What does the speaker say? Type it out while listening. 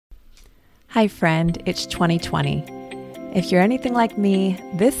Hi friend, it's 2020. If you're anything like me,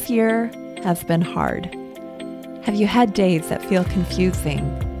 this year has been hard. Have you had days that feel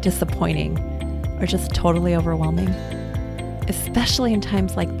confusing, disappointing, or just totally overwhelming? Especially in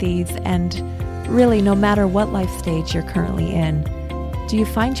times like these, and really no matter what life stage you're currently in, do you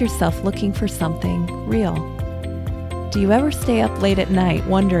find yourself looking for something real? Do you ever stay up late at night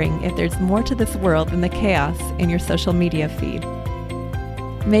wondering if there's more to this world than the chaos in your social media feed?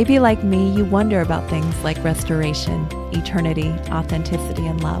 Maybe like me, you wonder about things like restoration, eternity, authenticity,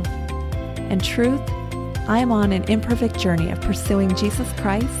 and love. And truth, I am on an imperfect journey of pursuing Jesus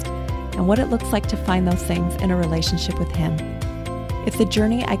Christ and what it looks like to find those things in a relationship with Him. It's a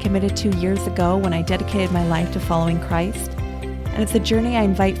journey I committed to years ago when I dedicated my life to following Christ, and it's a journey I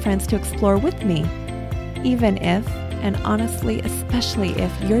invite friends to explore with me, even if, and honestly, especially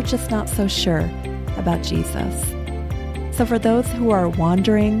if you're just not so sure about Jesus. So for those who are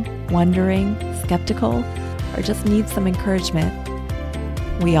wondering, skeptical, or just need some encouragement,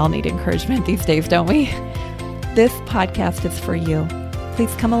 we all need encouragement these days, don't we? This podcast is for you.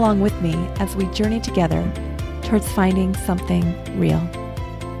 Please come along with me as we journey together towards finding something real.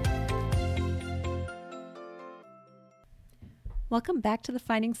 Welcome back to the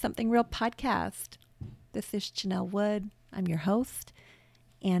Finding Something Real podcast. This is Janell Wood. I'm your host.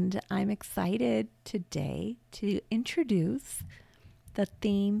 And I'm excited today to introduce the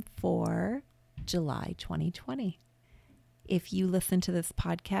theme for July 2020. If you listen to this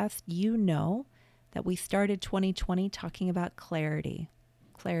podcast, you know that we started 2020 talking about clarity.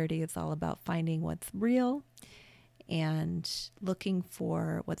 Clarity is all about finding what's real and looking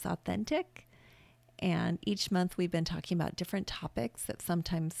for what's authentic. And each month we've been talking about different topics that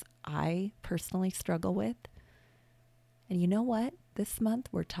sometimes I personally struggle with. And you know what? This month,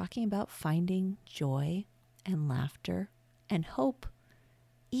 we're talking about finding joy and laughter and hope,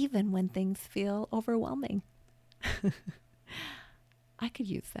 even when things feel overwhelming. I could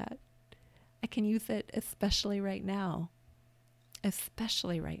use that. I can use it especially right now.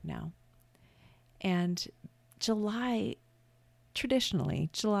 And traditionally,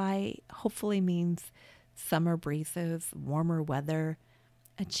 July hopefully means summer breezes, warmer weather,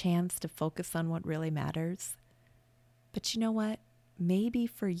 a chance to focus on what really matters. But you know what? Maybe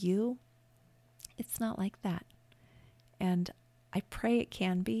for you, it's not like that. And I pray it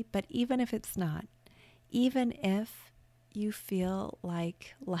can be, but even if it's not, even if you feel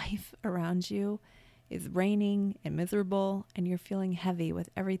like life around you is raining and miserable and you're feeling heavy with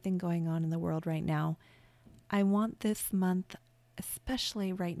everything going on in the world right now, I want this month,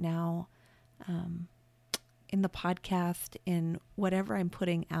 especially right now, in the podcast, in whatever I'm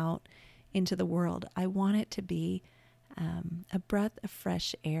putting out into the world, I want it to be a breath of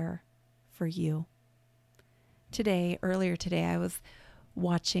fresh air for you. Earlier today, I was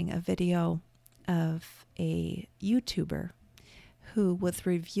watching a video of a YouTuber who was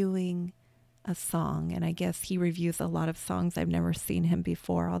reviewing a song, and I guess he reviews a lot of songs. I've never seen him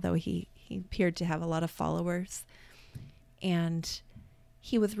before, although he appeared to have a lot of followers. And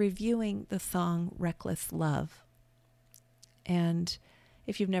he was reviewing the song Reckless Love. And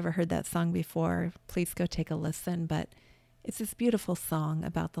if you've never heard that song before, please go take a listen. But it's this beautiful song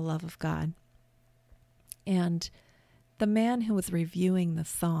about the love of God. And the man who was reviewing the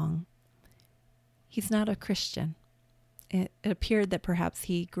song, he's not a Christian. It appeared that perhaps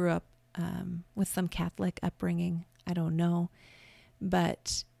he grew up with some Catholic upbringing. I don't know.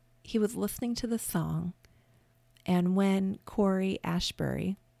 But he was listening to the song. And when Corey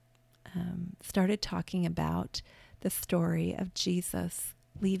Ashbury started talking about the story of Jesus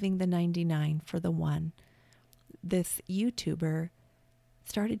leaving the 99 for the one, this YouTuber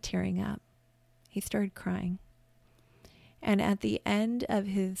started tearing up. He started crying. And at the end of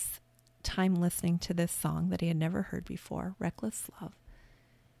his time listening to this song that he had never heard before, Reckless Love,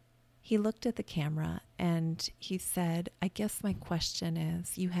 he looked at the camera and he said, I guess my question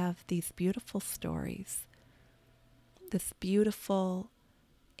is, you have these beautiful stories, this beautiful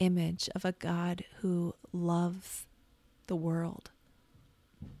image of a God who loves the world.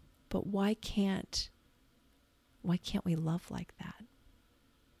 But why can't we love like that?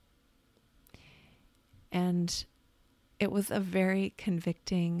 And it was a very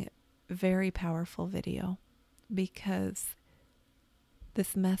convicting, very powerful video, because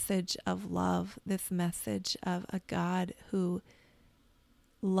this message of love, this message of a God who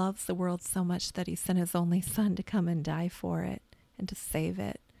loves the world so much that He sent His only Son to come and die for it and to save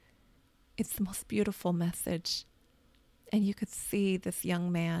it. It's the most beautiful message. And you could see this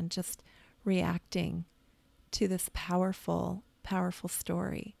young man just reacting to this powerful, powerful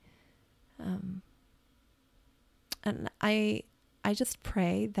story. And I I just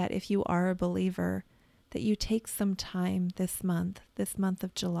pray that if you are a believer, that you take some time this month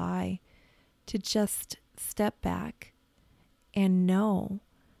of July, to just step back and know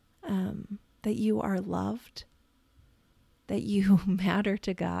that you are loved, that you matter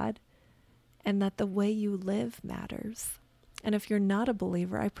to God, and that the way you live matters. And if you're not a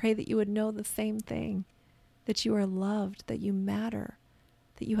believer, I pray that you would know the same thing, that you are loved, that you matter,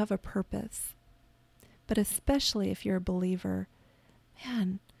 that you have a purpose. But especially if you're a believer,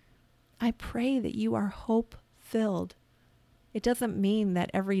 man, I pray that you are hope-filled. It doesn't mean that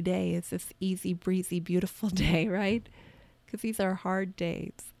every day is this easy, breezy, beautiful day, right? Because these are hard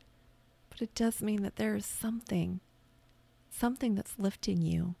days. But it does mean that there is something that's lifting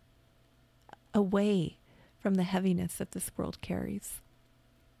you away from the heaviness that this world carries.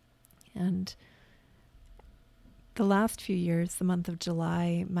 And the last few years, the month of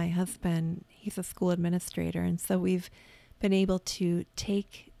July, my husband, he's a school administrator, and so we've been able to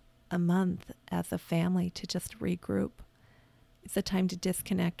take a month as a family to just regroup. It's a time to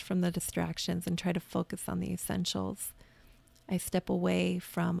disconnect from the distractions and try to focus on the essentials. I step away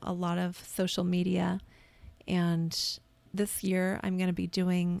from a lot of social media, and this year I'm going to be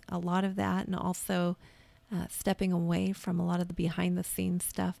doing a lot of that, and also stepping away from a lot of the behind the scenes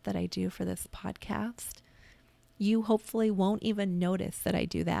stuff that I do for this podcast. You hopefully won't even notice that I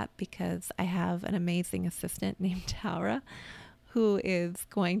do that, because I have an amazing assistant named Tara, who is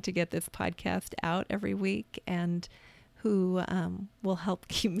going to get this podcast out every week and who will help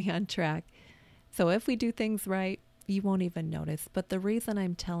keep me on track. So if we do things right, you won't even notice. But the reason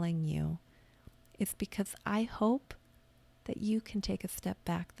I'm telling you is because I hope that you can take a step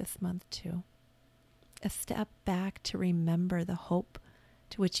back this month too. A step back to remember the hope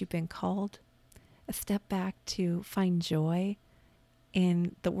to which you've been called. A step back to find joy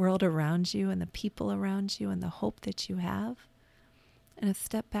in the world around you and the people around you and the hope that you have. And a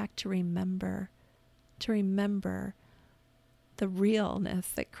step back to remember the realness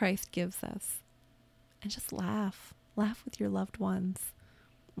that Christ gives us. And just laugh with your loved ones.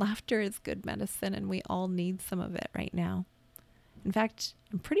 Laughter is good medicine, and we all need some of it right now. In fact,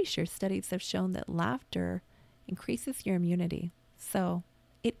 I'm pretty sure studies have shown that laughter increases your immunity. So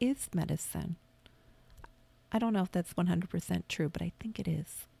it is medicine. I don't know if that's 100% true, but I think it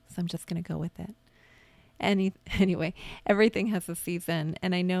is. So I'm just going to go with it. Anyway, everything has a season.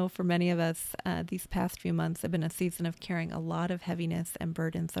 And I know for many of us, these past few months have been a season of carrying a lot of heaviness and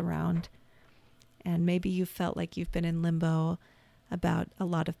burdens around. And maybe you felt like you've been in limbo about a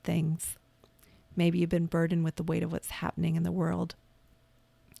lot of things. Maybe you've been burdened with the weight of what's happening in the world.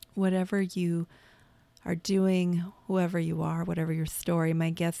 Whatever you are doing, whoever you are, whatever your story, my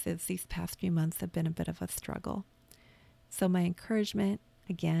guess is these past few months have been a bit of a struggle. So my encouragement,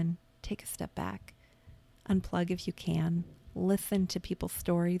 again, take a step back. Unplug if you can. Listen to people's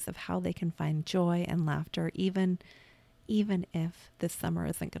stories of how they can find joy and laughter, even if this summer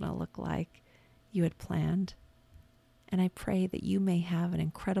isn't going to look like you had planned. And I pray that you may have an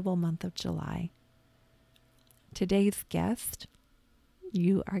incredible month of July. Today's guest,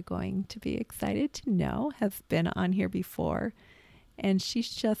 you are going to be excited to know, has been on here before, and she's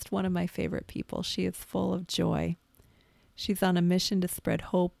just one of my favorite people. She is full of joy. She's on a mission to spread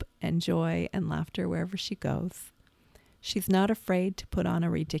hope and joy and laughter wherever she goes. She's not afraid to put on a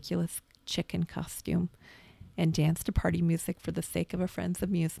ridiculous chicken costume and dance to party music for the sake of a friend's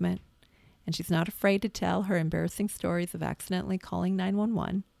amusement. And she's not afraid to tell her embarrassing stories of accidentally calling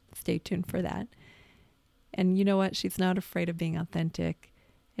 911. Stay tuned for that. And you know what? She's not afraid of being authentic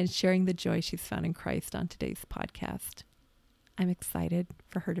and sharing the joy she's found in Christ on today's podcast. I'm excited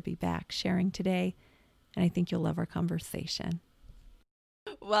for her to be back sharing today, and I think you'll love our conversation.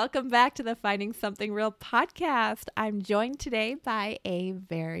 Welcome back to the Finding Something Real podcast. I'm joined today by a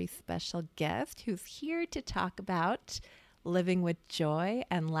very special guest who's here to talk about living with joy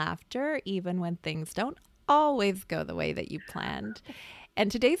and laughter, even when things don't always go the way that you planned. And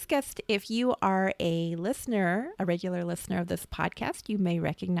today's guest, if you are a listener, a regular listener of this podcast, you may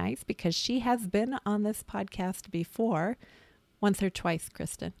recognize, because she has been on this podcast before, once or twice,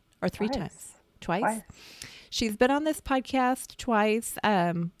 Kristen, or three times. Twice. She's been on this podcast twice.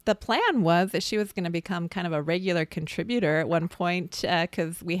 The plan was that she was going to become kind of a regular contributor at one point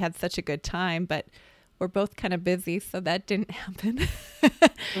because we had such a good time, but we're both kind of busy, so that didn't happen.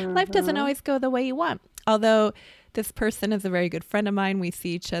 Life doesn't always go the way you want. Although this person is a very good friend of mine. We see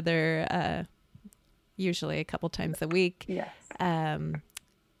each other usually a couple times a week. Yes.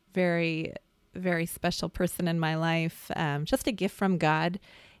 Very, very special person in my life. Just a gift from God.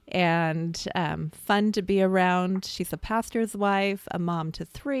 And fun to be around. She's a pastor's wife, a mom to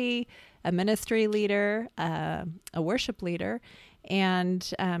three, a ministry leader, a worship leader,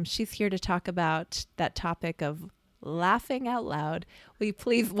 And she's here to talk about that topic of laughing out loud. Will you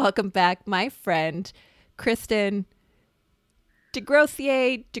please welcome back my friend, Kristen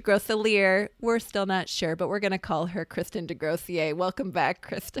Desgroseillier. We're still not sure, but we're going to call her Kristen Desgroseillier. Welcome back,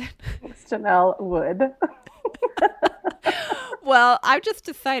 Kristen. Janell would. Well, I've just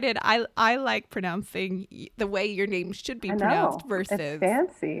decided I like pronouncing the way your name should be pronounced versus. It's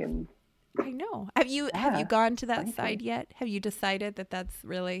fancy. I know. Have you gone to that side yet? Have you decided that that's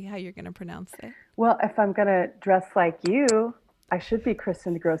really how you're going to pronounce it? Well, if I'm going to dress like you, I should be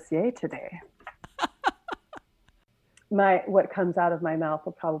Kristen Desgroseillier today. What comes out of my mouth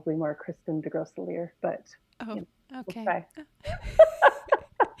will probably more Kristen Desgroseillier, but okay. We'll try.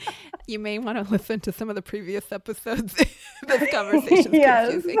 You may want to listen to some of the previous episodes. This conversation's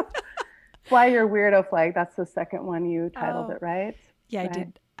confusing. Fly Your Weirdo Flag. That's the second one you titled it, right? Yeah,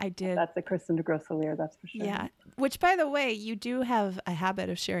 right? I did. That's a Kristen Desgroseillier, that's for sure. Yeah. Which, by the way, you do have a habit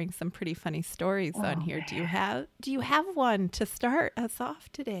of sharing some pretty funny stories on here. Man. Do you have one to start us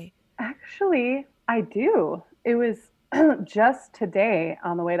off today? Actually, I do. It was just today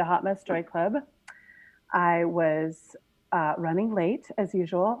on the way to Hot Mess Joy Club. I was running late as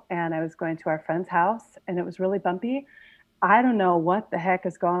usual, and I was going to our friend's house, and it was really bumpy. I don't know what the heck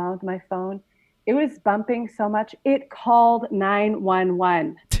is going on with my phone. It was bumping so much. It called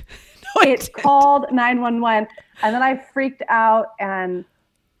 911. It called 911. And then I freaked out and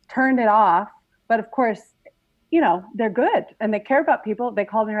turned it off. But of course, they're good and they care about people. They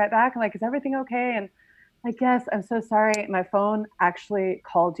called me right back and like, is everything okay? And I guess I'm so sorry. My phone actually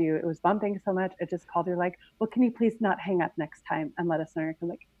called you. It was bumping so much. It just called you like, well, can you please not hang up next time and let us know? I'm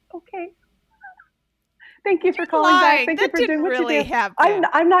like, okay. Thank you for calling back. Thank you for doing what you do.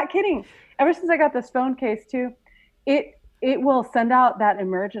 I'm not kidding. Ever since I got this phone case too, it will send out that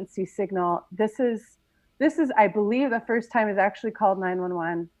emergency signal. This is I believe the first time it's actually called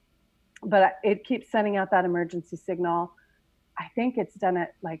 911, but it keeps sending out that emergency signal. I think it's done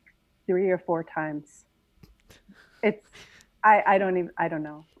it like 3 or 4 times. I don't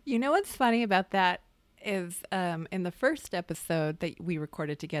know. You know what's funny about that is in the first episode that we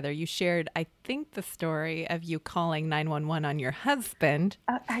recorded together, you shared, I think, the story of you calling 911 on your husband.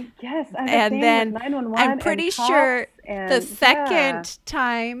 I guess. And then I'm pretty sure the second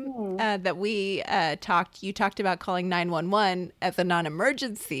time that we talked, you talked about calling 911 as a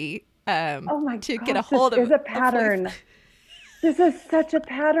non-emergency to get a hold of. This is a pattern. This is such a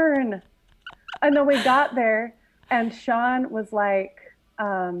pattern. And then we got there, and Sean was like,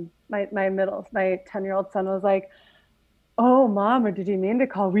 my 10-year-old son was like, oh, Mom, or did you mean to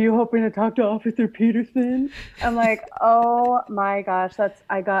call? Were you hoping to talk to Officer Peterson? I'm like, oh my gosh,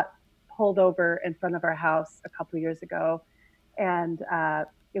 I got pulled over in front of our house a couple of years ago. And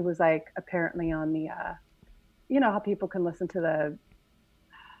it was like apparently on the, how people can listen to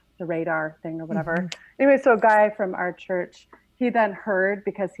the radar thing or whatever. Mm-hmm. Anyway, so a guy from our church, he then heard,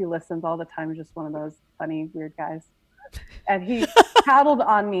 because he listens all the time, just one of those funny, weird guys. And he paddled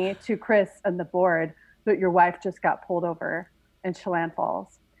on me to Chris and the board that your wife just got pulled over in Chelan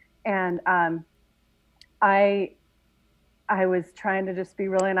Falls. And I was trying to just be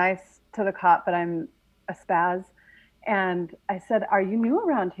really nice to the cop, but I'm a spaz. And I said, are you new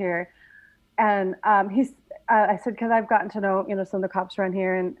around here? And I said, because I've gotten to know, some of the cops around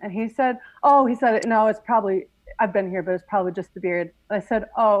here. And he said, no, it's probably, I've been here, but it's probably just the beard. And I said,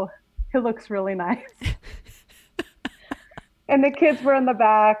 oh, he looks really nice. And the kids were in the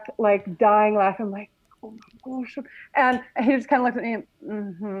back, like dying laughing, like, oh my gosh. And he just kind of looked at me and,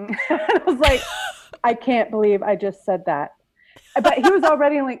 and I was like, I can't believe I just said that. But he was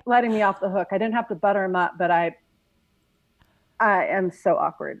already like letting me off the hook. I didn't have to butter him up, but I am so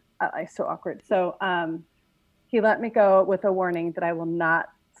awkward. So awkward. So he let me go with a warning that I will not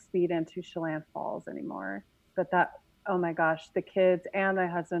speed into Chelan Falls anymore. But oh my gosh, the kids and my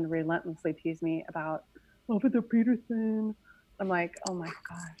husband relentlessly tease me about Officer Peterson. I'm like, oh my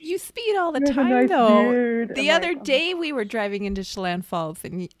gosh. You speed all the time, though. The other day we were driving into Chelan Falls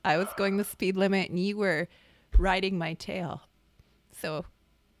and I was going the speed limit and you were riding my tail. So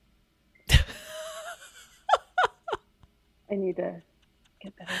I need to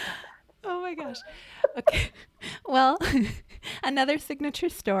get better at that. Oh my gosh. Okay. Well, another signature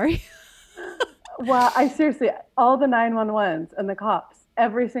story. Well, I seriously, all the 911s and the cops,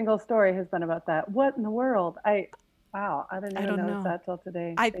 every single story has been about that. What in the world? Wow, I didn't even notice that till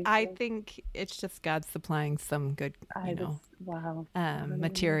today. I think it's just God supplying some good,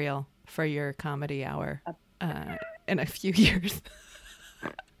 material for your comedy hour in a few years.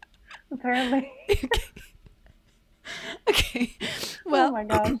 Apparently. Okay. Well, oh my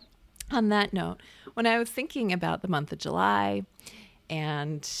gosh. On that note, when I was thinking about the month of July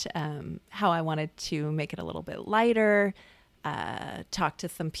and how I wanted to make it a little bit lighter, talk to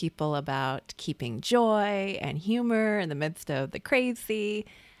some people about keeping joy and humor in the midst of the crazy,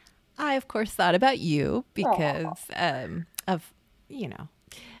 I, of course, thought about you because of, you know,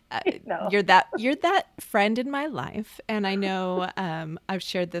 No. you're that friend in my life, and I know I've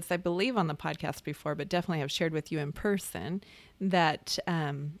shared this, I believe, on the podcast before, but definitely I've shared with you in person that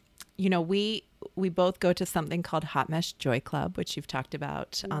we both go to something called Hot Mesh Joy Club, which you've talked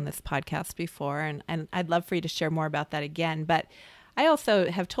about on this podcast before, and I'd love for you to share more about that again. But I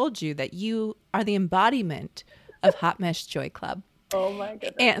also have told you that you are the embodiment of Hot Mesh Joy Club. Oh my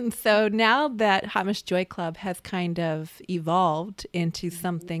goodness. And so now that Hot Mesh Joy Club has kind of evolved into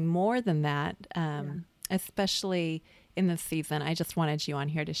something more than that, especially in this season, I just wanted you on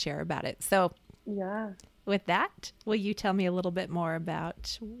here to share about it. So Yeah. with that, will you tell me a little bit more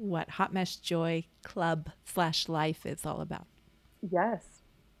about what Hot Mesh Joy Club / life is all about? Yes,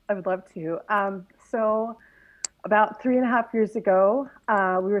 I would love to. So about 3.5 years ago,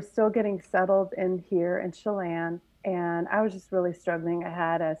 we were still getting settled in here in Chelan, and I was just really struggling. I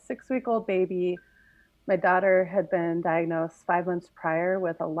had a 6-week-old baby. My daughter had been diagnosed 5 months prior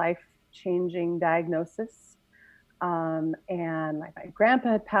with a life-changing diagnosis. And my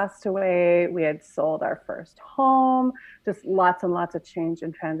grandpa had passed away. We had sold our first home, just lots and lots of change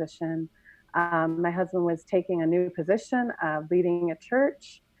and transition. My husband was taking a new position of leading a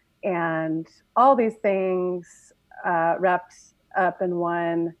church, and all these things wrapped up in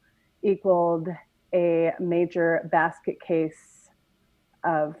one equaled a major basket case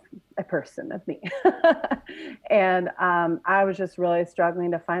of a person, of me. And I was just really struggling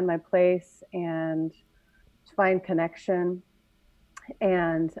to find my place and to find connection.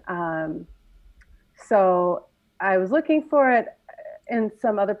 And so I was looking for it in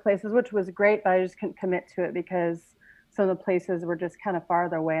some other places, which was great, but I just couldn't commit to it because some of the places were just kind of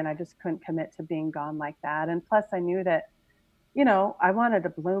farther away, and I just couldn't commit to being gone like that. And plus, I knew that, I wanted to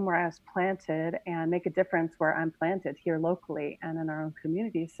bloom where I was planted and make a difference where I'm planted here locally and in our own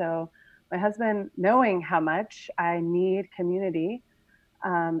community. So my husband, knowing how much I need community,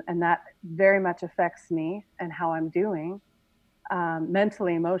 and that very much affects me and how I'm doing,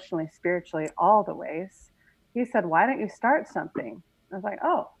 mentally, emotionally, spiritually, all the ways. He said, "Why don't you start something?" I was like,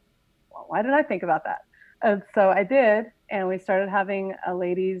 "Oh, well, why didn't I think about that?" And so I did, and we started having a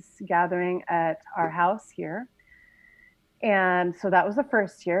ladies' gathering at our house here. And so that was the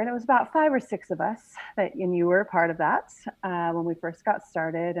first year, and it was about 5 or 6 of us and you were a part of that when we first got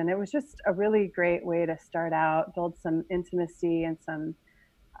started. And it was just a really great way to start out, build some intimacy and some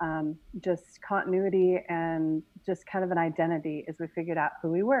just continuity and just kind of an identity as we figured out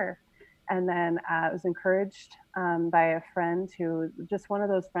who we were. And then I was encouraged by a friend who, just one of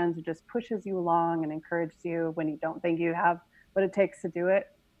those friends who just pushes you along and encourages you when you don't think you have what it takes to do it.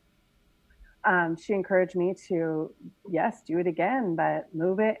 She encouraged me to, yes, do it again, but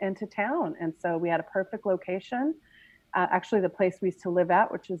move it into town. And so we had a perfect location. Actually, the place we used to live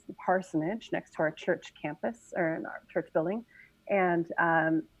at, which is the parsonage next to our church campus or in our church building. And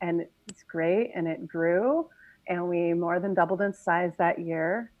it's great, and it grew, and we more than doubled in size that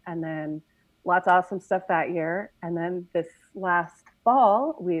year, and then lots of awesome stuff that year. And then this last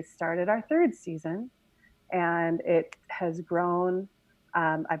fall, we started our third season, and it has grown.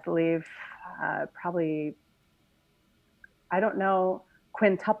 I believe probably, I don't know,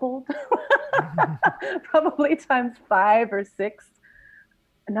 quintupled, probably times 5 or 6.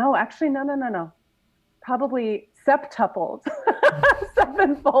 No, actually, no. Probably septupled,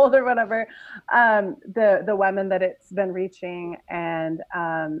 sevenfold or whatever. The women that it's been reaching, and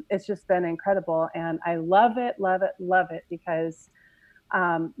it's just been incredible. And I love it, love it, love it, because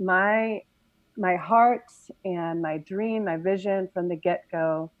my heart and my dream, my vision from the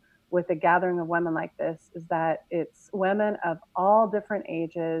get-go with a gathering of women like this is that it's women of all different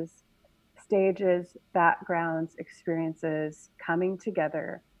ages, stages, backgrounds, experiences coming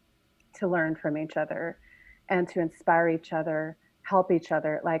together to learn from each other and to inspire each other, help each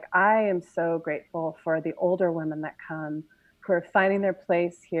other. Like, I am so grateful for the older women that come, who are finding their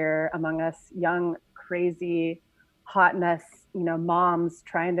place here among us young, crazy, hot mess, moms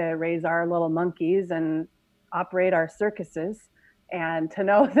trying to raise our little monkeys and operate our circuses. And to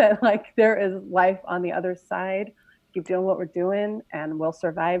know that, like, there is life on the other side. Keep doing what we're doing, and we'll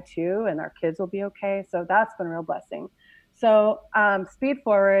survive too, and our kids will be okay. So that's been a real blessing. So speed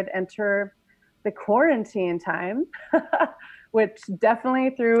forward, enter the quarantine time, which definitely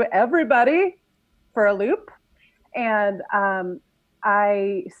threw everybody for a loop. And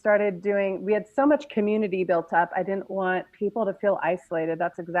I started doing, we had so much community built up. I didn't want people to feel isolated.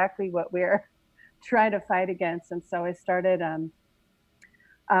 That's exactly what we're trying to fight against. And so we started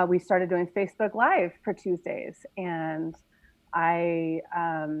doing Facebook Live for Tuesdays. And I,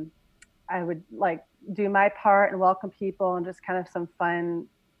 um, I would like do my part and welcome people and just kind of some fun,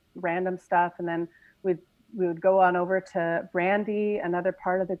 random stuff. And then we'd, we would go on over to Brandy, another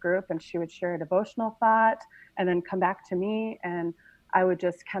part of the group, and she would share a devotional thought and then come back to me. And I would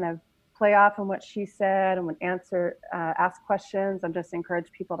just kind of play off on what she said and would ask questions and just encourage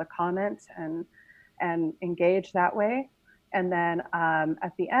people to comment and engage that way. And then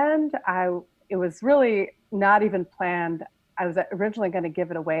at the end, it was really not even planned. I was originally going to give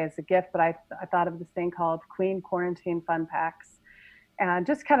it away as a gift, but I thought of this thing called Queen Quarantine Fun Packs, and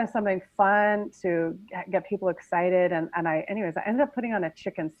just kind of something fun to get people excited. I ended up putting on a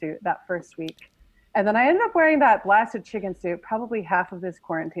chicken suit that first week. And then I ended up wearing that blasted chicken suit probably half of this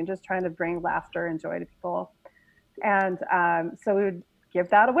quarantine, just trying to bring laughter and joy to people. And so we would give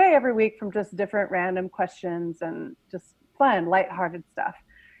that away every week from just different random questions and just fun, lighthearted stuff.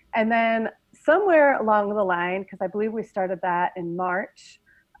 And then somewhere along the line, because I believe we started that in March,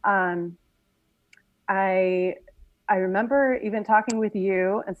 I remember even talking with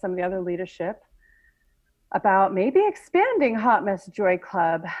you and some of the other leadership about maybe expanding Hot Mess Joy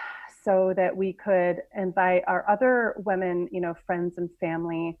Club so that we could invite our other women, friends and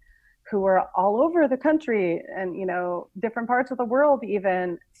family who were all over the country and, different parts of the world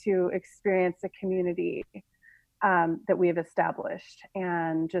even, to experience the community that we have established,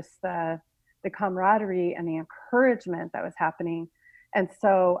 and just the camaraderie and the encouragement that was happening. And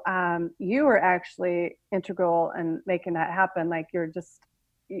so you were actually integral in making that happen. Like, you're just,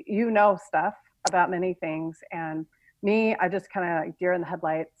 stuff about many things. And me, I just kind of like deer in the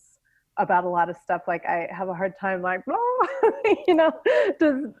headlights about a lot of stuff. Like, I have a hard time, like,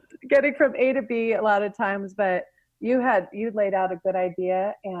 just getting from A to B a lot of times. But you laid out a good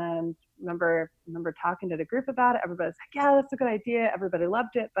idea, and remember talking to the group about it. Everybody's like, yeah, that's a good idea. Everybody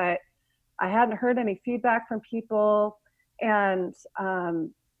loved it, but I hadn't heard any feedback from people. And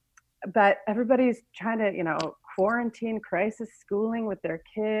but everybody's trying to quarantine crisis schooling with their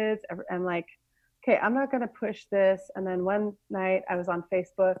kids. I'm like, okay, I'm not going to push this. And then one night I was on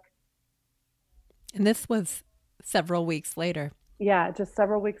Facebook, and this was several weeks later. Yeah, just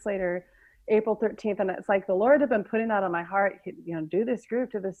several weeks later, April 13th. And it's like the Lord had been putting that on my heart, do this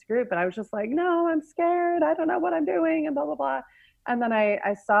group. And I was just like, no, I'm scared, I don't know what I'm doing, and blah blah blah. And then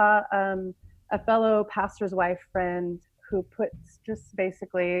I saw a fellow pastor's wife friend who puts just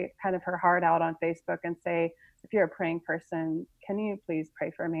basically kind of her heart out on Facebook and say, if you're a praying person, can you please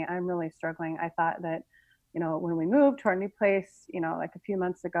pray for me? I'm really struggling. I thought that, when we moved to our new place, like a few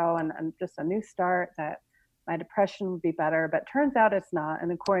months ago, and just a new start, that my depression would be better, but turns out it's not.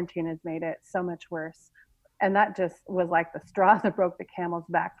 And the quarantine has made it so much worse. And that just was like the straw that broke the camel's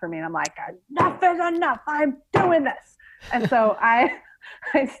back for me. And I'm like, enough is enough. I'm doing this. And so I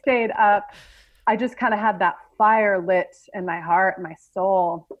stayed up. I just kind of had that fire lit in my heart and my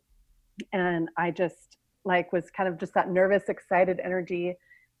soul. And I just was kind of just that nervous, excited energy.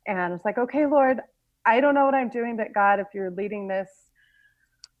 And I was like, okay, Lord, I don't know what I'm doing, but God, if you're leading this,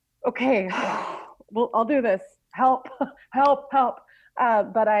 okay, well, I'll do this. Help, help, help.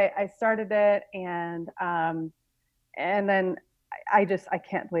 But I started it, and then I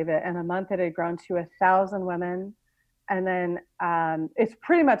can't believe it. In a month, it had grown to 1,000 women. And then it's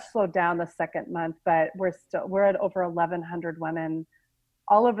pretty much slowed down the second month, but we're at over 1,100 women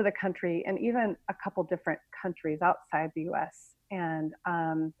all over the country, and even a couple different countries outside the US. And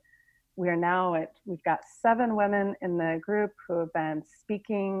we've got 7 women in the group who have been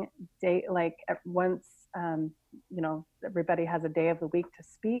speaking once, everybody has a day of the week to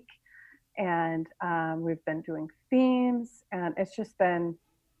speak. And we've been doing themes, and it's just been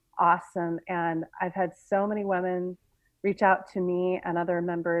awesome. And I've had so many women reach out to me and other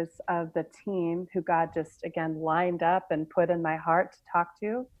members of the team who God just, again, lined up and put in my heart to talk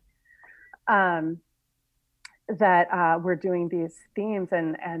to, that we're doing these themes,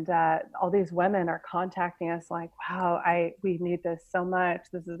 and all these women are contacting us like, wow, we need this so much.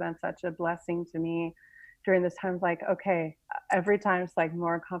 This has been such a blessing to me during this time. It's like, okay, every time it's like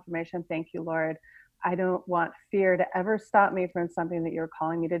more confirmation. Thank you, Lord. I don't want fear to ever stop me from something that you're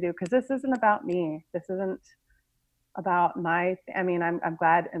calling me to do, because this isn't about me. This isn't about I'm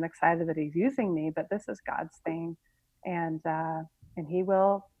glad and excited that he's using me, but this is God's thing. And he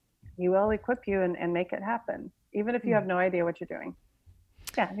will equip you and make it happen, even if you have no idea what you're doing.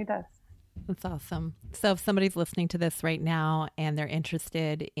 Yeah, he does. That's awesome. So if somebody's listening to this right now and they're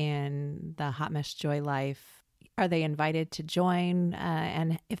interested in the Hot Mess Joy Life, Are they invited to join?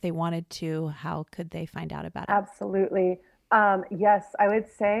 And if they wanted to, how could they find out about it? Absolutely. Yes, I would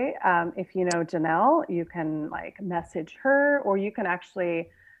say if you know Janell, you can like message her, or you can actually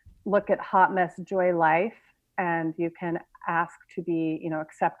look at Hot Mess Joy Life, and you can ask to be,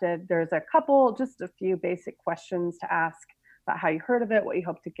 accepted. There's just a few basic questions to ask about how you heard of it, what you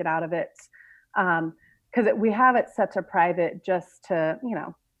hope to get out of it. Because we have it set to private just to,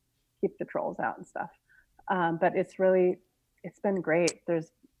 keep the trolls out and stuff. But it's been great.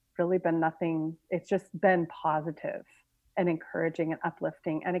 There's really been nothing. It's just been positive and encouraging and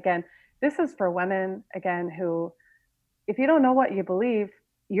uplifting. And again, this is for women, again, who, if you don't know what you believe,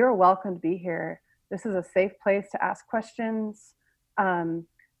 you're welcome to be here. This is a safe place to ask questions.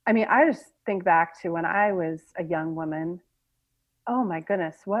 I just think back to when I was a young woman. Oh my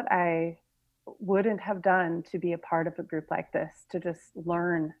goodness, what I wouldn't have done to be a part of a group like this, to just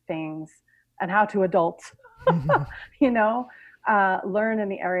learn things and how to adult, learn in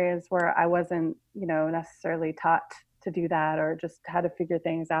the areas where I wasn't, necessarily taught to do that, or just how to figure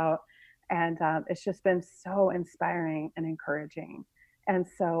things out. And it's just been so inspiring and encouraging. And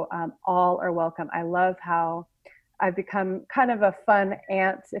so all are welcome. I love how I've become kind of a fun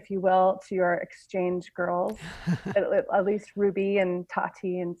aunt, if you will, to your exchange girls, at least Ruby and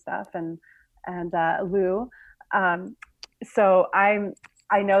Tati and stuff, and Lou. So I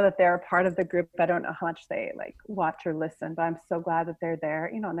know that they're a part of the group. I don't know how much they like watch or listen, but I'm so glad that they're there,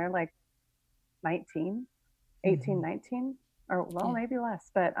 and they're like 18, 19, or maybe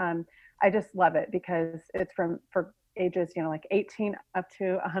less. But I just love it because it's for ages, like 18 up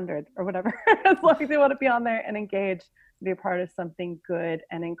to 100 or whatever, as long as they want to be on there and engage, be a part of something good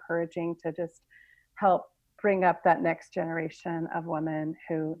and encouraging to just help bring up that next generation of women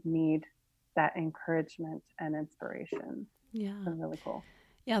who need that encouragement and inspiration. Yeah. It's really cool.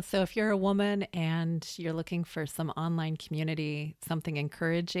 Yeah. So if you're a woman and you're looking for some online community, something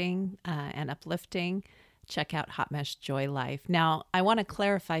encouraging and uplifting, check out Hot Mess Joy Life. Now, I want to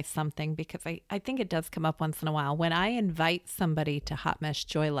clarify something because I think it does come up once in a while. When I invite somebody to Hot Mess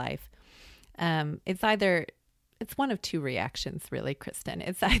Joy Life, it's one of two reactions, really, Kristen.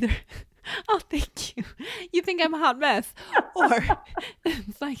 It's either, oh, thank you. You think I'm a hot mess? Or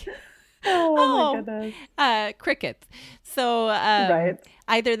it's like, oh my goodness. Crickets. So right.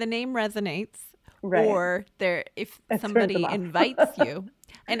 Either the name resonates, right. or if somebody invites you.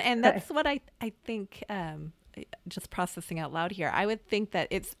 And that's what I think, just processing out loud here, I would think that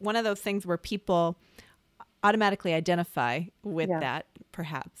it's one of those things where people automatically identify with that,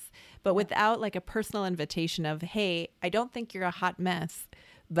 perhaps, but without like a personal invitation of, hey, I don't think you're a hot mess,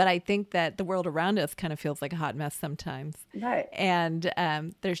 but I think that the world around us kind of feels like a hot mess sometimes. Right. And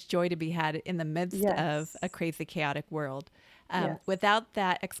there's joy to be had in the midst of a crazy, chaotic world. Without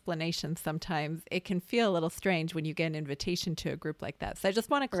that explanation, sometimes it can feel a little strange when you get an invitation to a group like that. So I just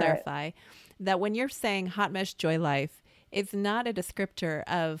want to clarify that when you're saying Hot Mess Joy Life, it's not a descriptor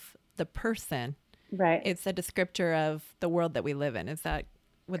of the person. Right. It's a descriptor of the world that we live in.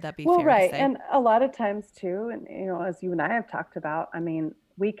 Would that be fair to say? And a lot of times too, and as you and I have talked about,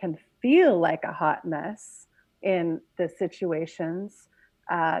 we can feel like a hot mess in the situations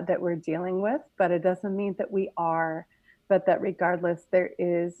that we're dealing with, but it doesn't mean that we are. But that regardless, there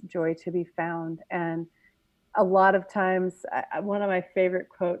is joy to be found. And a lot of times, one of my favorite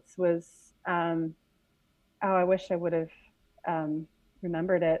quotes was, I wish I would have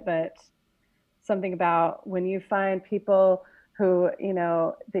remembered it, but something about when you find people who,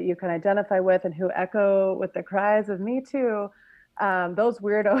 that you can identify with and who echo with the cries of "me too," those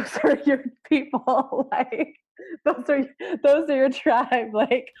weirdos are your people. Like, those are your tribe.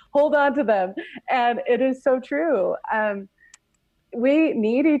 Like, hold on to them. And it is so true. We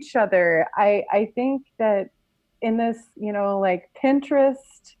need each other. I think that in this, like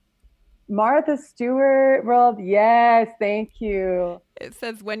Pinterest, Martha Stewart world, yes, thank you. It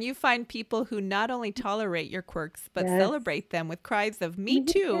says, when you find people who not only tolerate your quirks, but celebrate them with cries of "me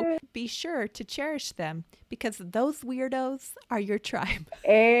too," be sure to cherish them, because those weirdos are your tribe.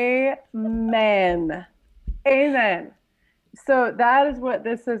 Amen. Amen. So that is what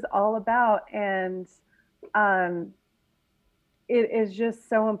this is all about. And it is just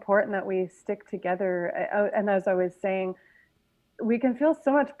so important that we stick together. And as I was saying, we can feel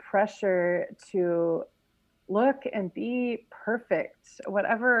so much pressure to look and be perfect,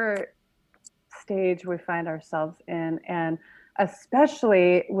 whatever stage we find ourselves in. And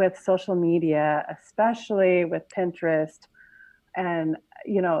especially with social media, especially with Pinterest and,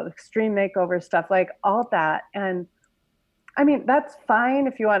 extreme makeover stuff, like all that. And that's fine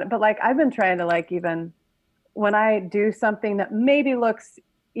if you want it, but like, I've been trying to, like, even when I do something that maybe looks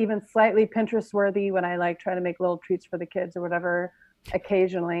even slightly Pinterest worthy when I like try to make little treats for the kids or whatever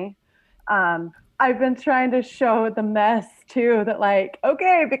occasionally. I've been trying to show the mess too, that like,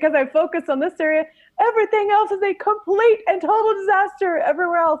 okay, because I focus on this area, everything else is a complete and total disaster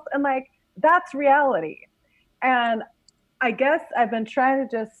everywhere else. And like, that's reality. And I guess I've been trying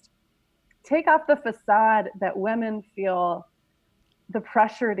to just take off the facade that women feel the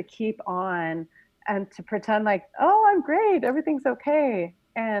pressure to keep on and to pretend like, oh, I'm great, everything's okay.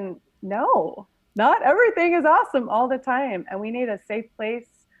 And no, not everything is awesome all the time. And we need a safe place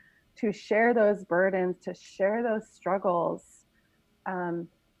to share those burdens, to share those struggles,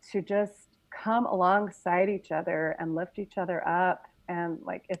 to just come alongside each other and lift each other up. And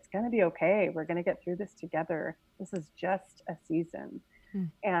like, it's going to be okay. We're going to get through this together. This is just a season.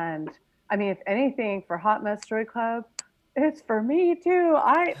 And I mean, if anything, for Hot Mess Joy Club, it's for me too.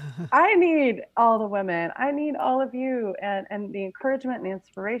 I need all the women. I need all of you, and the encouragement and the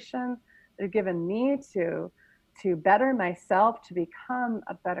inspiration that have given me to better myself, to become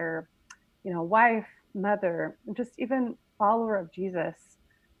a better, wife, mother, just even follower of Jesus.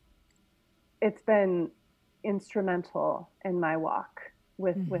 It's been instrumental in my walk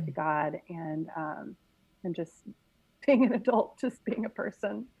with God, and just being an adult, just being a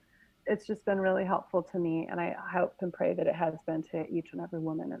person. It's just been really helpful to me, and I hope and pray that it has been to each and every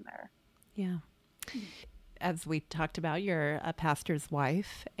woman in there. Yeah. As we talked about, you're a pastor's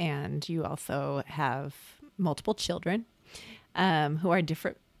wife, and you also have multiple children who are in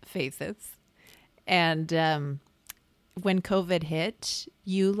different phases. And when COVID hit,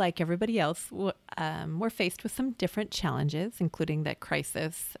 you, like everybody else, were faced with some different challenges, including that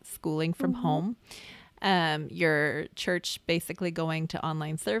crisis, schooling from home, your church basically going to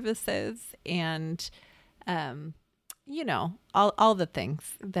online services, and, all the things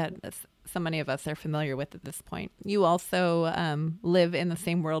that so many of us are familiar with at this point. You also live in the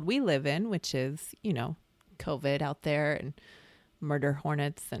same world we live in, which is, COVID out there and murder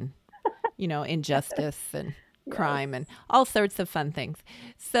hornets and, injustice and crime and all sorts of fun things.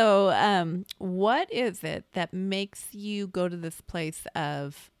 So what is it that makes you go to this place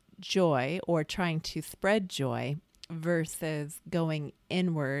of joy or trying to spread joy versus going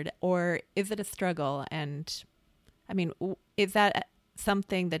inward? Or is it a struggle? And I mean, is that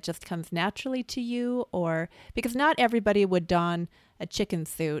something that just comes naturally to you? Or because not everybody would don a chicken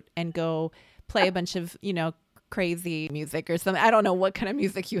suit and go play a bunch of, crazy music or something. I don't know what kind of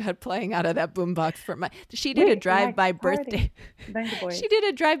music you had playing out of that boombox for my. She did a drive-by birthday. She did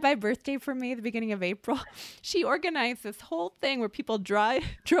a drive-by birthday for me at the beginning of April. She organized this whole thing where people drove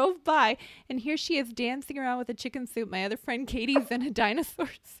by, and here she is dancing around with a chicken suit. My other friend Katie's in a dinosaur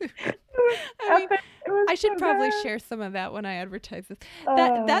suit. I should probably share some of that when I advertise this.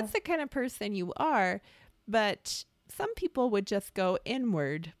 That's the kind of person you are, but some people would just go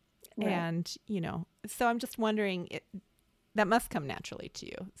inward. Right. And, so I'm just wondering, that must come naturally to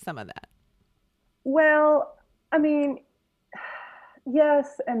you, some of that. Well, I mean,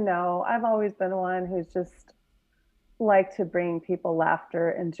 yes and no. I've always been one who's just liked to bring people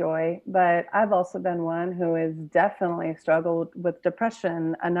laughter and joy, but I've also been one who has definitely struggled with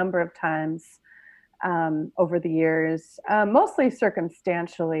depression a number of times over the years, mostly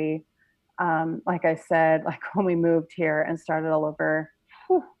circumstantially. Like I said, like when we moved here and started all over,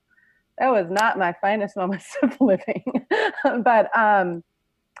 that was not my finest moments of living. But I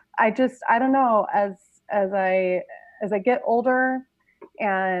don't know, as I get older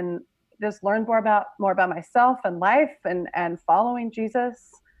and just learn more about myself and life and following Jesus,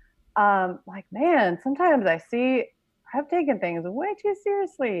 like, man, sometimes I've taken things way too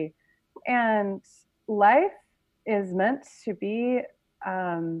seriously, and life is meant to be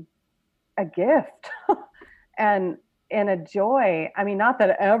a gift and a joy. I mean, not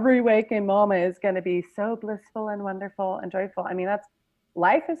that every waking moment is going to be so blissful and wonderful and joyful. I mean,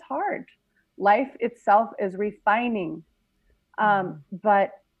 life is hard. Life itself is refining.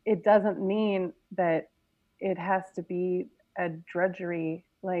 But it doesn't mean that it has to be a drudgery.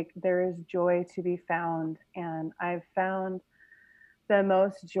 Like, there is joy to be found. And I've found the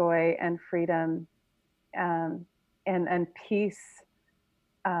most joy and freedom and peace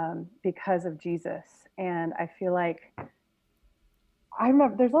because of Jesus. And I feel like I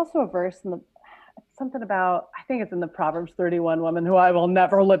remember there's also a verse in something about, I think it's in the Proverbs 31 woman who I will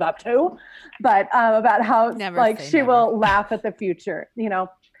never live up to, but about how she will laugh at the future,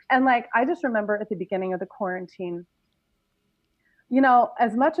 and like, I just remember at the beginning of the quarantine,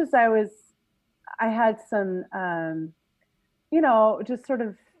 as much as I had some, just sort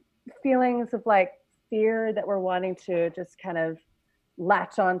of feelings of like fear that were wanting to just kind of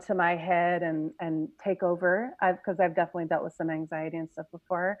latch onto my head and take over, because I've definitely dealt with some anxiety and stuff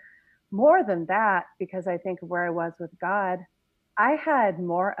before. More than that, because I think where I was with God, I had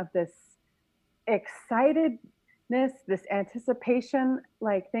more of this excitedness, this anticipation,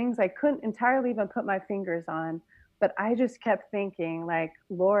 like things I couldn't entirely even put my fingers on. But I just kept thinking, like,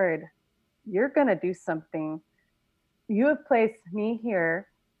 Lord, you're going to do something. You have placed me here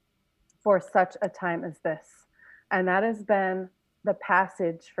for such a time as this. And that has been the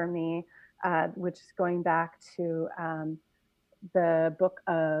passage for me, which is going back to the book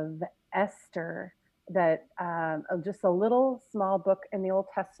of Esther, that just a little small book in the Old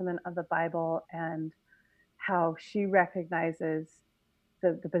Testament of the Bible, and how she recognizes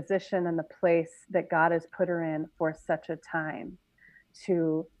the position and the place that God has put her in for such a time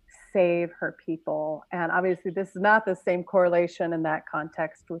to save her people. And obviously, this is not the same correlation in that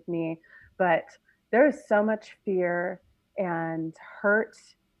context with me, but there is so much fear and hurt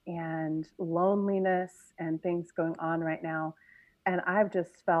and loneliness and things going on right now. And I've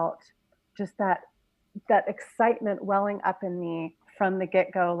just felt just that excitement welling up in me from the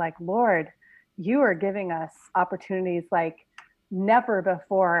get-go, like, Lord, you are giving us opportunities like never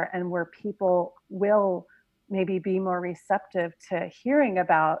before, and where people will maybe be more receptive to hearing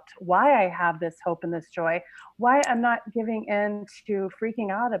about why I have this hope and this joy, why I'm not giving in to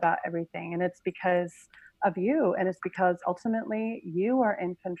freaking out about everything. And it's because of you. And it's because ultimately you are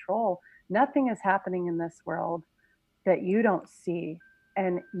in control. Nothing is happening in this world that you don't see.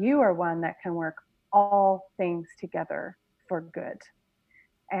 And you are one that can work all things together for good.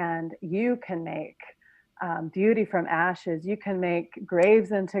 And you can make beauty from ashes. You can make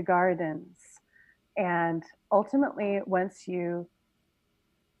graves into gardens. And ultimately, once you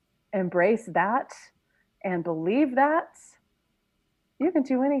embrace that and believe that, you can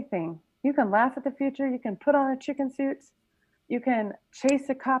do anything. You can laugh at the future. You can put on a chicken suit. You can chase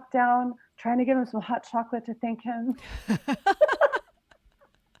a cop down, trying to give him some hot chocolate to thank him.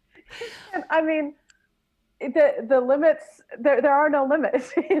 And I mean, the limits, there are no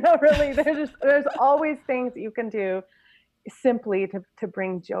limits, really. There's always things that you can do simply to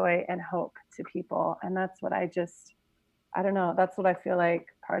bring joy and hope to people. And that's what I don't know, that's what I feel like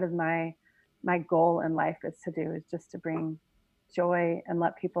part of my goal in life is to do, is just to bring joy and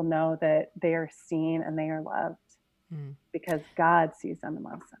let people know that they are seen and they are loved, because God sees them and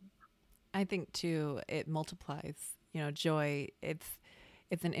loves them. I think too, it multiplies, joy.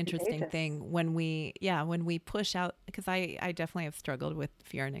 It's an interesting thing when we push out, because I definitely have struggled with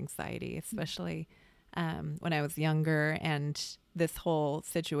fear and anxiety, especially when I was younger. And this whole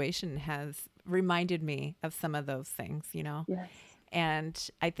situation has reminded me of some of those things, Yes. And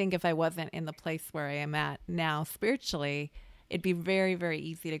I think if I wasn't in the place where I am at now spiritually, it'd be very, very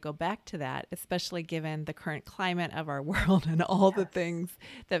easy to go back to that, especially given the current climate of our world and all the things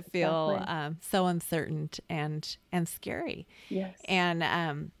that feel so uncertain and scary. Yes.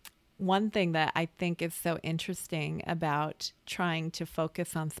 And one thing that I think is so interesting about trying to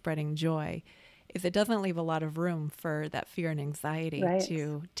focus on spreading joy is it doesn't leave a lot of room for that fear and anxiety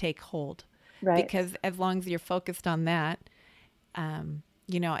to take hold. Right. Because as long as you're focused on that,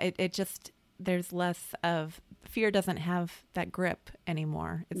 it just, there's less of, fear doesn't have that grip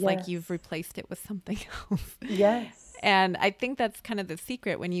anymore. It's like you've replaced it with something else. Yes. And I think that's kind of the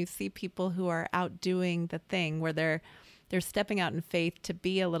secret when you see people who are out doing the thing where they're stepping out in faith to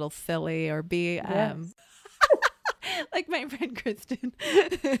be a little silly or be like my friend Kristen,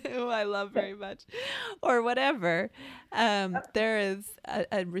 who I love very much, or whatever. There is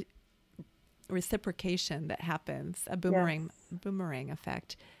a reciprocation that happens, a boomerang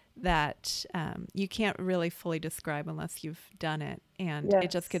effect that you can't really fully describe unless you've done it. And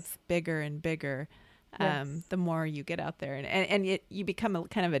it just gets bigger and bigger the more you get out there. And you become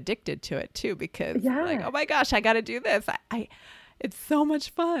kind of addicted to it too, because like, oh my gosh, I got to do this. It's so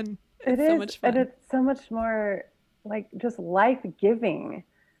much fun. It's so much fun. And it's so much more like just life-giving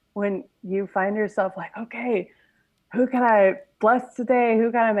when you find yourself like, okay, who can I bless today?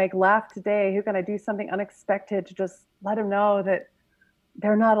 Who can I make laugh today? Who can I do something unexpected to just let them know that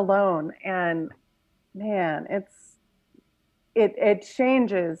they're not alone? And man, it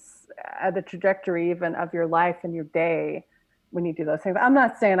changes the trajectory even of your life and your day when you do those things. I'm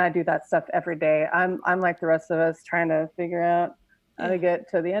not saying I do that stuff every day. I'm like the rest of us, trying to figure out how to get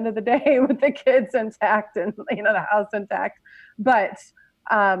to the end of the day with the kids intact and the house intact. But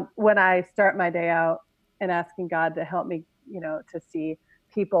when I start my day out and asking God to help me, to see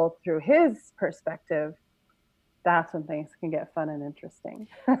people through His perspective, that's when things can get fun and interesting.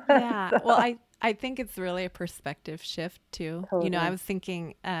 Yeah. So. Well, I think it's really a perspective shift too. Totally. I was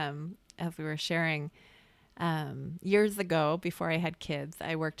thinking as we were sharing, Years ago, before I had kids,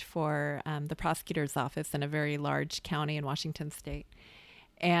 I worked for the prosecutor's office in a very large county in Washington State.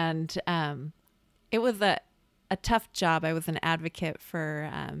 And it was a tough job. I was an advocate for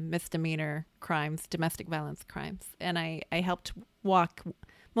misdemeanor crimes, domestic violence crimes. And I helped walk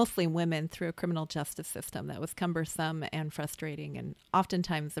mostly women through a criminal justice system that was cumbersome and frustrating. And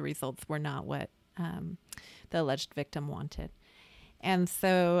oftentimes the results were not what the alleged victim wanted. And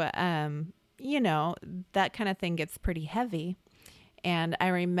so, that kind of thing gets pretty heavy. And I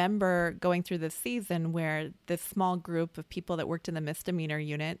remember going through this season where this small group of people that worked in the misdemeanor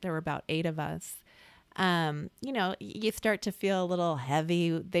unit, there were about 8 of us, you start to feel a little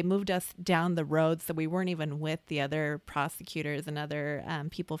heavy. They moved us down the road, so we weren't even with the other prosecutors and other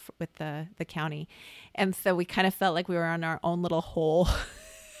people with the county. And so we kind of felt like we were on our own little hole.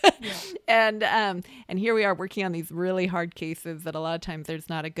 Yeah. And here we are working on these really hard cases that a lot of times there's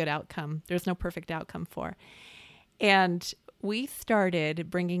not a good outcome. There's no perfect outcome for. And we started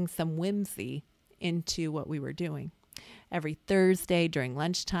bringing some whimsy into what we were doing. Every Thursday during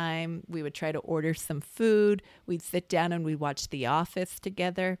lunchtime, we would try to order some food. We'd sit down and we'd watch The Office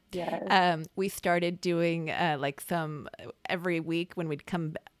together. Yes. We started doing every week when we'd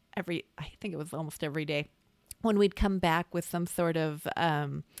come, I think it was almost every day, when we'd come back with some sort of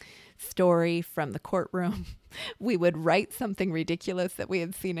story from the courtroom, we would write something ridiculous that we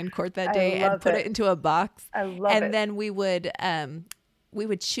had seen in court that day and put it into a box. I love it. And then we would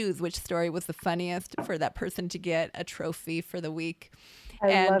choose which story was the funniest for that person to get a trophy for the week.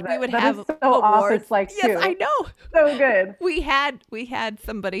 I love it. We would that have is so awards. Office-like too. Yes, I know. So good. We had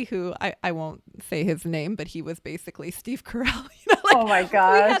somebody who I won't say his name, but he was basically Steve Carell. Oh my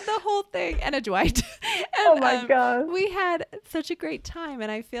gosh. We had the whole thing, and a Dwight. And, oh my gosh. We had such a great time,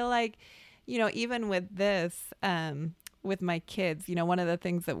 and I feel like, even with this, with my kids, one of the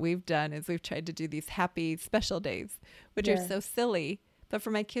things that we've done is we've tried to do these happy special days, which are so silly. But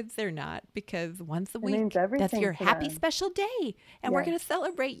for my kids, they're not, because once a week, that's your happy special day. And we're going to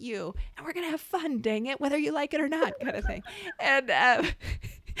celebrate you. And we're going to have fun, dang it, whether you like it or not, kind of thing. And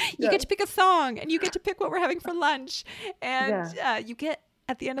you get to pick a song, and you get to pick what we're having for lunch. And you get,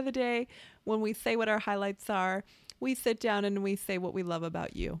 at the end of the day, when we say what our highlights are, we sit down and we say what we love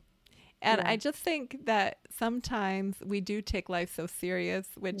about you. And I just think that sometimes we do take life so serious,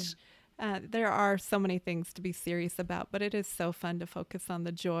 which... there are so many things to be serious about, but it is so fun to focus on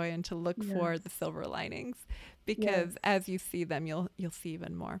the joy and to look for the silver linings, because as you see them, you'll see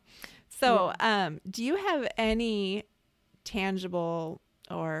even more. So, do you have any tangible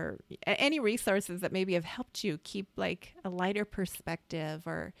or any resources that maybe have helped you keep like a lighter perspective,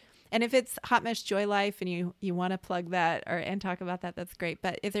 and if it's Hot Mess Joy Life and you want to plug that and talk about that, that's great.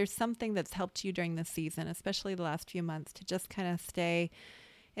 But is there something that's helped you during the season, especially the last few months, to just kind of stay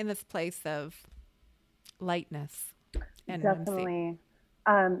in this place of lightness and definitely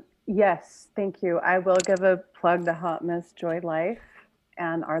yes, thank you. I will give a plug to Hot Mess Joy Life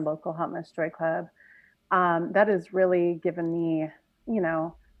and our local Hot Mess Joy Club. That has really given me,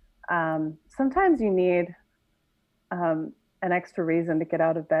 sometimes you need an extra reason to get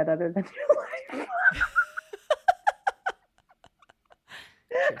out of bed other than your life.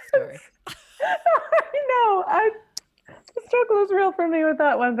 True story. I know. The struggle is real for me with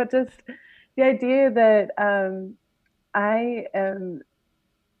that one, but just the idea that I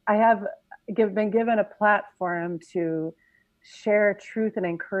have been given a platform to share truth and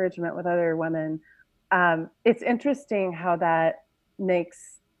encouragement with other women. It's interesting how that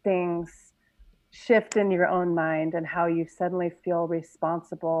makes things shift in your own mind, and how you suddenly feel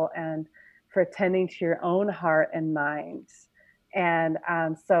responsible and for attending to your own heart and mind. And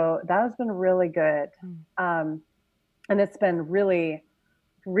so that has been really good. And it's been really,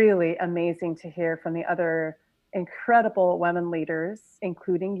 really amazing to hear from the other incredible women leaders,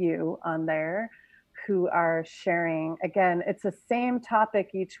 including you on there, who are sharing. Again, it's the same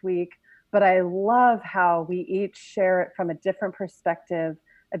topic each week, but I love how we each share it from a different perspective,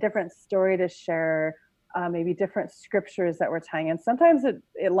 a different story to share, maybe different scriptures that we're tying in. Sometimes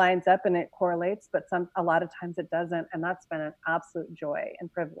it lines up and it correlates, but a lot of times it doesn't. And that's been an absolute joy and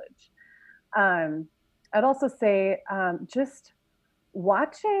privilege. I'd also say just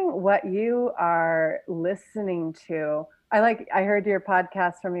watching what you are listening to. I heard your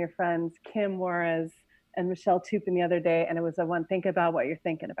podcast from your friends Kim Juarez and Michelle Tupin the other day, and it was the one, think about what you're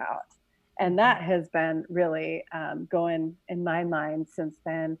thinking about. And that has been really going in my mind since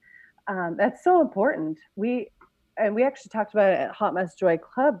then. That's so important. We actually talked about it at Hot Mess Joy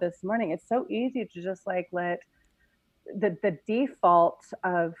Club this morning. It's so easy to just like let the default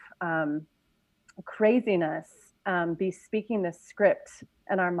of craziness be speaking the script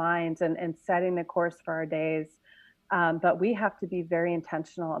in our minds and setting the course for our days. But we have to be very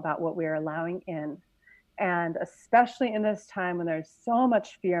intentional about what we are allowing in. And especially in this time when there's so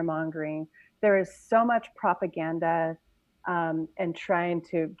much fear mongering, there is so much propaganda, and trying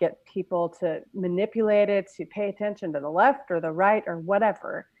to get people to manipulate it, to pay attention to the left or the right or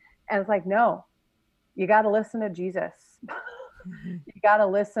whatever. And it's like, no, you got to listen to Jesus. Mm-hmm. You got to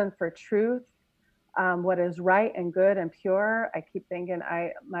listen for truth, what is right and good and pure. I keep thinking,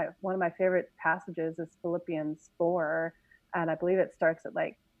 one of my favorite passages is Philippians 4, and I believe it starts at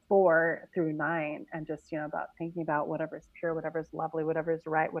like 4 through 9, and just about thinking about whatever is pure, whatever is lovely, whatever is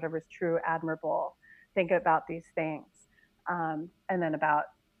right, whatever is true, admirable. Think about these things, and then about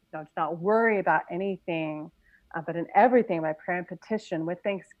to not worry about anything, but in everything by prayer and petition with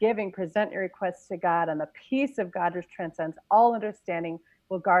thanksgiving present your requests to God, and the peace of God which transcends all understanding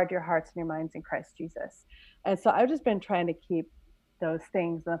will guard your hearts and your minds in Christ Jesus. And so I've just been trying to keep those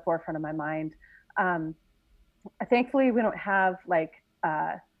things in the forefront of my mind. Um, Thankfully, we don't have like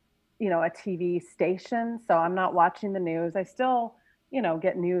a TV station, so I'm not watching the news. I still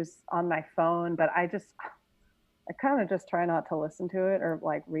get news on my phone, but I kind of just try not to listen to it or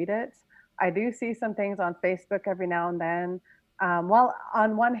like read it. I do see some things on Facebook every now and then. While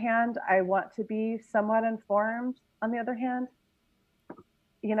on one hand, I want to be somewhat informed, on the other hand,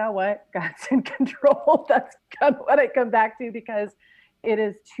 you know what? God's in control. That's kind of what I come back to, because it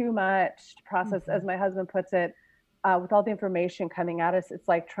is too much to process, Mm-hmm. as my husband puts it. With all the information coming at us, it's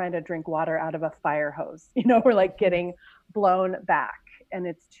like trying to drink water out of a fire hose. We're like getting blown back, and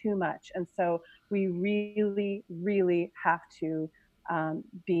it's too much. And so we really, really have to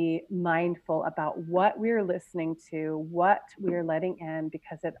be mindful about what we're listening to, what we're letting in,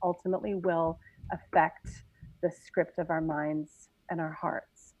 because it ultimately will affect the script of our minds and our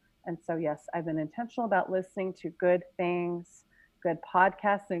hearts. And so, yes, I've been intentional about listening to good things, good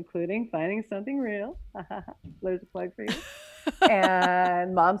podcasts, including Finding Something Real. There's a plug for you.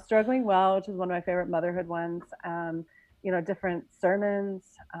 And Mom Struggling Well, which is one of my favorite motherhood ones. Different sermons,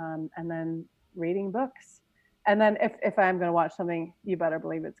 and then reading books. And then if I'm going to watch something, you better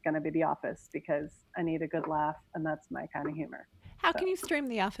believe it's going to be The Office, because I need a good laugh, and that's my kind of humor. How So, can you stream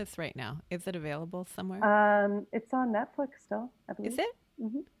The Office right now? Is it available somewhere? it's on Netflix still, I Is believe. it?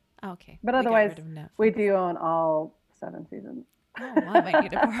 Mm-hmm. Okay. But We got otherwise, rid of we Netflix. do own all 7 seasons. Oh, well, I might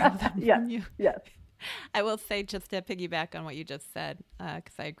need to borrow them Yes, from you. yes. I will say, just to piggyback on what you just said,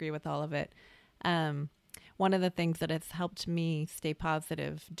 because I agree with all of it. Um, One of the things that has helped me stay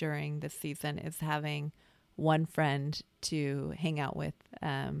positive during this season is having one friend to hang out with.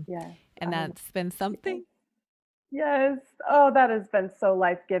 Yes. And that's been something. Yes. Oh, that has been so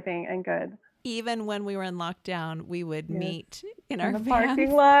life-giving and good. Even when we were in lockdown, we would Yes. meet in In our the vans,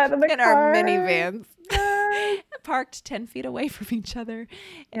 parking lot, in the in our car. minivans, Yes. parked 10 feet away from each other,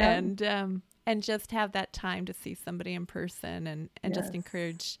 Yeah. and just have that time to see somebody in person, and just Yes.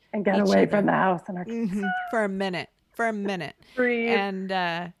 encourage And get each away from other. the house and our kids. For a minute, Breathe. and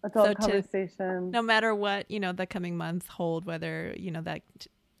so Adult to conversations. no matter what the coming months hold, whether that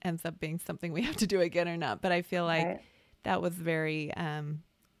ends up being something we have to do again or not, but I feel like Right. that was very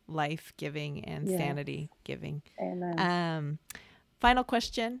life giving and Yes. sanity giving. Amen. Final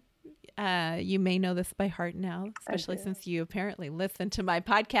question. You may know this by heart now, especially do. since you apparently listen to my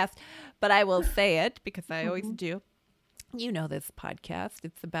podcast, but I will say it because I always do. You know this podcast.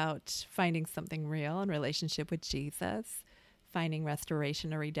 It's about finding something real in relationship with Jesus, finding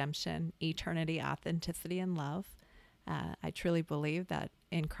restoration or redemption, eternity, authenticity, and love. I truly believe that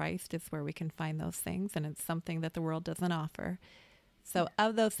in Christ is where we can find those things, and it's something that the world doesn't offer. So,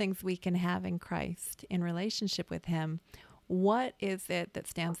 of those things we can have in Christ, in relationship with Him, what is it that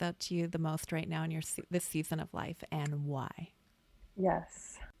stands out to you the most right now in this season of life, and why?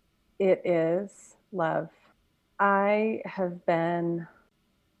 Yes. It is love. I have been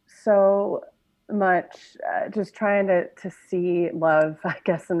so much just trying to see love, I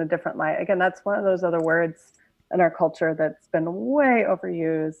guess, in a different light. Again, that's one of those other words in our culture that's been way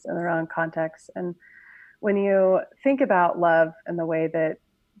overused in the wrong context. And when you think about love and the way that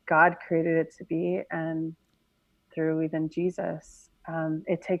God created it to be, and through even Jesus,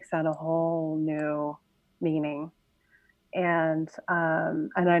 it takes on a whole new meaning. And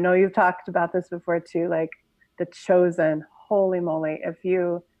I know you've talked about this before too, like The Chosen. Holy moly! If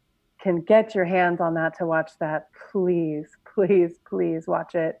you can get your hands on that to watch that, please, please, please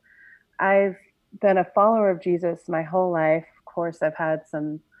watch it. I've been a follower of Jesus my whole life. Of course, I've had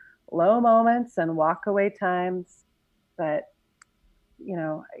some low moments and walk away times, but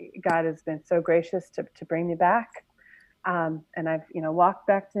God has been so gracious to bring me back. And I've walked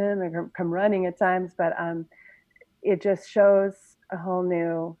back to Him and come running at times, but it just shows a whole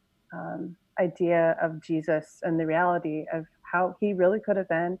new idea of Jesus and the reality of how he really could have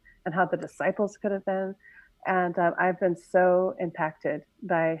been and how the disciples could have been. And I've been so impacted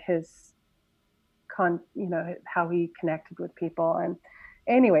by his how he connected with people. And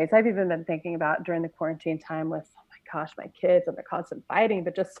anyways, I've even been thinking about during the quarantine time with, oh my gosh, my kids and the constant fighting,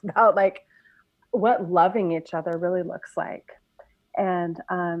 but just about like what loving each other really looks like. And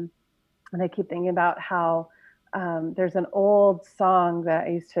I keep thinking about how there's an old song that I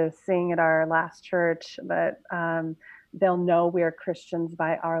used to sing at our last church that they'll know we are Christians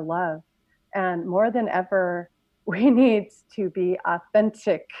by our love. And more than ever, we need to be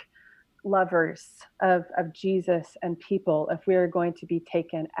authentic lovers of Jesus and people if we are going to be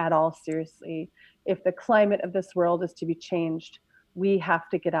taken at all seriously. If the climate of this world is to be changed, we have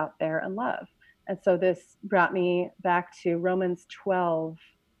to get out there and love. And so this brought me back to Romans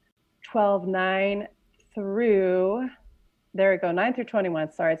 12:9 through, there we go, 9 through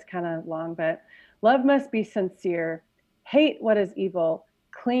 21. Sorry, it's kind of long, but love must be sincere. Hate what is evil.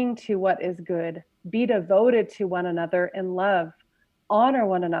 Cling to what is good. Be devoted to one another in love. Honor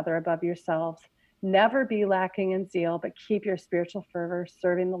one another above yourselves. Never be lacking in zeal, but keep your spiritual fervor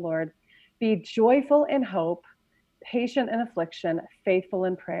serving the Lord. Be joyful in hope, patient in affliction, faithful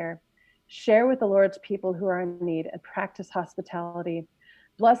in prayer. Share with the Lord's people who are in need and practice hospitality.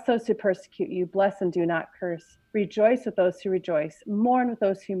 Bless those who persecute you. Bless and do not curse. Rejoice with those who rejoice. Mourn with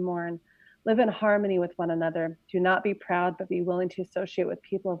those who mourn. Live in harmony with one another. Do not be proud, but be willing to associate with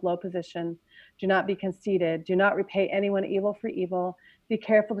people of low position. Do not be conceited. Do not repay anyone evil for evil. Be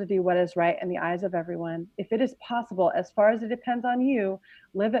careful to do what is right in the eyes of everyone. If it is possible, as far as it depends on you,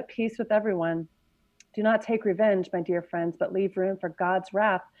 live at peace with everyone. Do not take revenge, my dear friends, but leave room for God's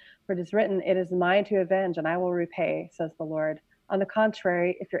wrath. For it is written, it is mine to avenge, and I will repay, says the Lord. On the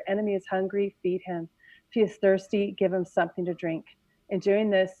contrary, if your enemy is hungry, feed him. If he is thirsty, give him something to drink. In doing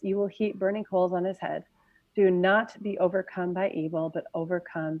this, you will heap burning coals on his head. Do not be overcome by evil, but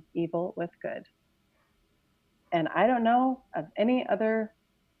overcome evil with good. And I don't know of any other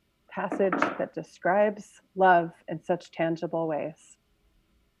passage that describes love in such tangible ways.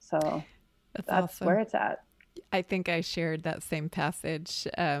 So that's awesome. Where it's at. I think I shared that same passage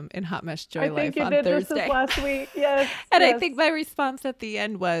in Hot Mess Joy Life on Thursday. I think you did. This is last week. Yes. And yes. I think my response at the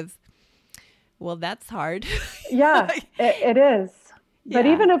end was, well, that's hard. Yeah, it is. But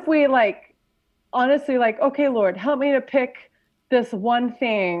even if we honestly, okay, Lord, help me to pick this one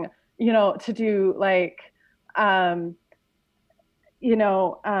thing, to do,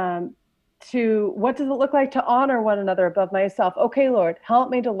 to what does it look like to honor one another above myself? Okay, Lord, help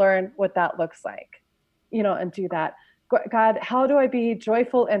me to learn what that looks like, and do that. God, how do I be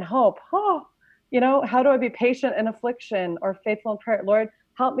joyful in hope? How do I be patient in affliction or faithful in prayer? Lord,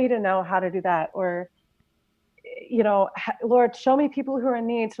 help me to know how to do that. Or, Lord, show me people who are in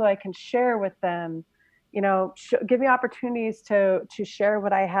need so I can share with them, give me opportunities to share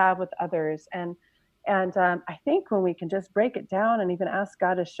what I have with others. And I think when we can just break it down and even ask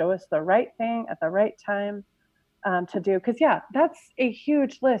God to show us the right thing at the right time to do, because that's a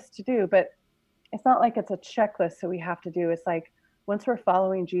huge list to do, but it's not like it's a checklist that we have to do. It's like once we're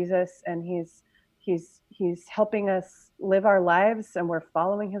following Jesus and he's helping us live our lives and we're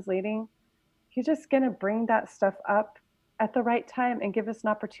following his leading, he's just going to bring that stuff up at the right time and give us an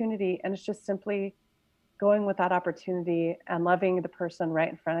opportunity. And it's just simply going with that opportunity and loving the person right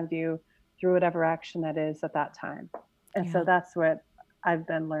in front of you through whatever action that is at that time. And so that's what I've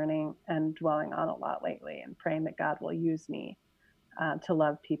been learning and dwelling on a lot lately, and praying that God will use me to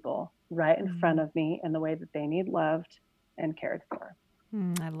love people right in front of me in the way that they need loved and cared for.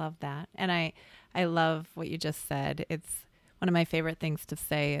 I love that. And I love what you just said. It's one of my favorite things to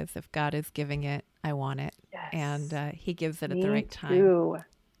say is, if God is giving it, I want it. Yes. And he gives it at the right time. Too.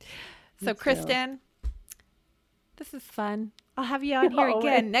 So Kristen, this is fun. I'll have you on here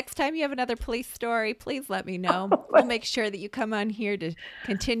again. Next time you have another police story, please let me know. We'll make sure that you come on here to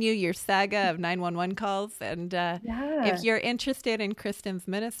continue your saga of 911 calls. And if you're interested in Kristen's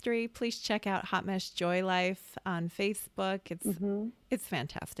ministry, please check out Hot Mess Joy Life on Facebook. It's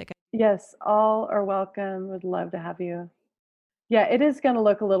fantastic. Yes, all are welcome. Would love to have you. Yeah, it is going to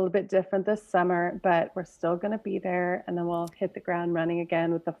look a little bit different this summer, but we're still going to be there. And then we'll hit the ground running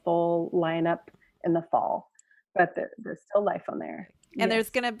again with the full lineup in the fall. But there's still life on there. And there's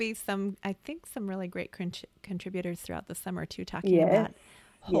going to be some really great contributors throughout the summer too, talking about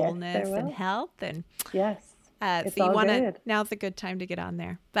wholeness and health. And so you want to, now's a good time to get on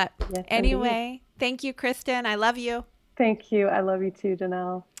there. But anyway, thank you, Kristen. I love you. Thank you. I love you too,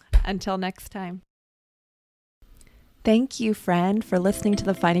 Janell. Until next time. Thank you, friend, for listening to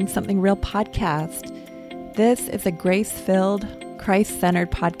the Finding Something Real podcast. This is a grace-filled, Christ-centered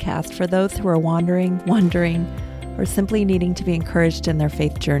podcast for those who are wandering, wondering, or simply needing to be encouraged in their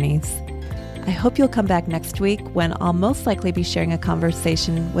faith journeys. I hope you'll come back next week when I'll most likely be sharing a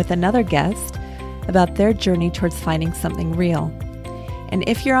conversation with another guest about their journey towards finding something real. And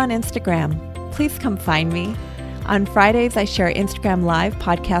if you're on Instagram, please come find me. On Fridays, I share Instagram Live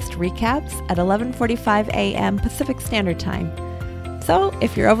podcast recaps at 11:45 a.m. Pacific Standard Time. So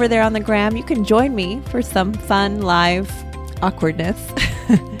if you're over there on the gram, you can join me for some fun live awkwardness.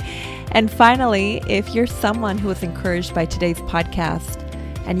 And finally, if you're someone who was encouraged by today's podcast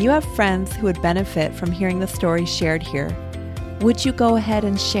and you have friends who would benefit from hearing the story shared here, would you go ahead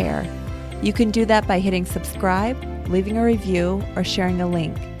and share? You can do that by hitting subscribe, leaving a review, or sharing a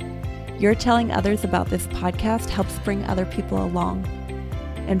link. Your telling others about this podcast helps bring other people along.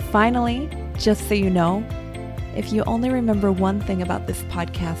 And finally, just so you know, if you only remember one thing about this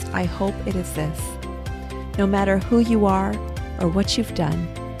podcast, I hope it is this. No matter who you are or what you've done,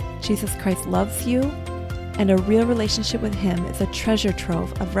 Jesus Christ loves you, and a real relationship with Him is a treasure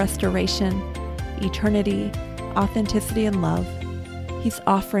trove of restoration, eternity, authenticity, and love. He's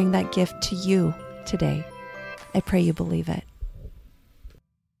offering that gift to you today. I pray you believe it.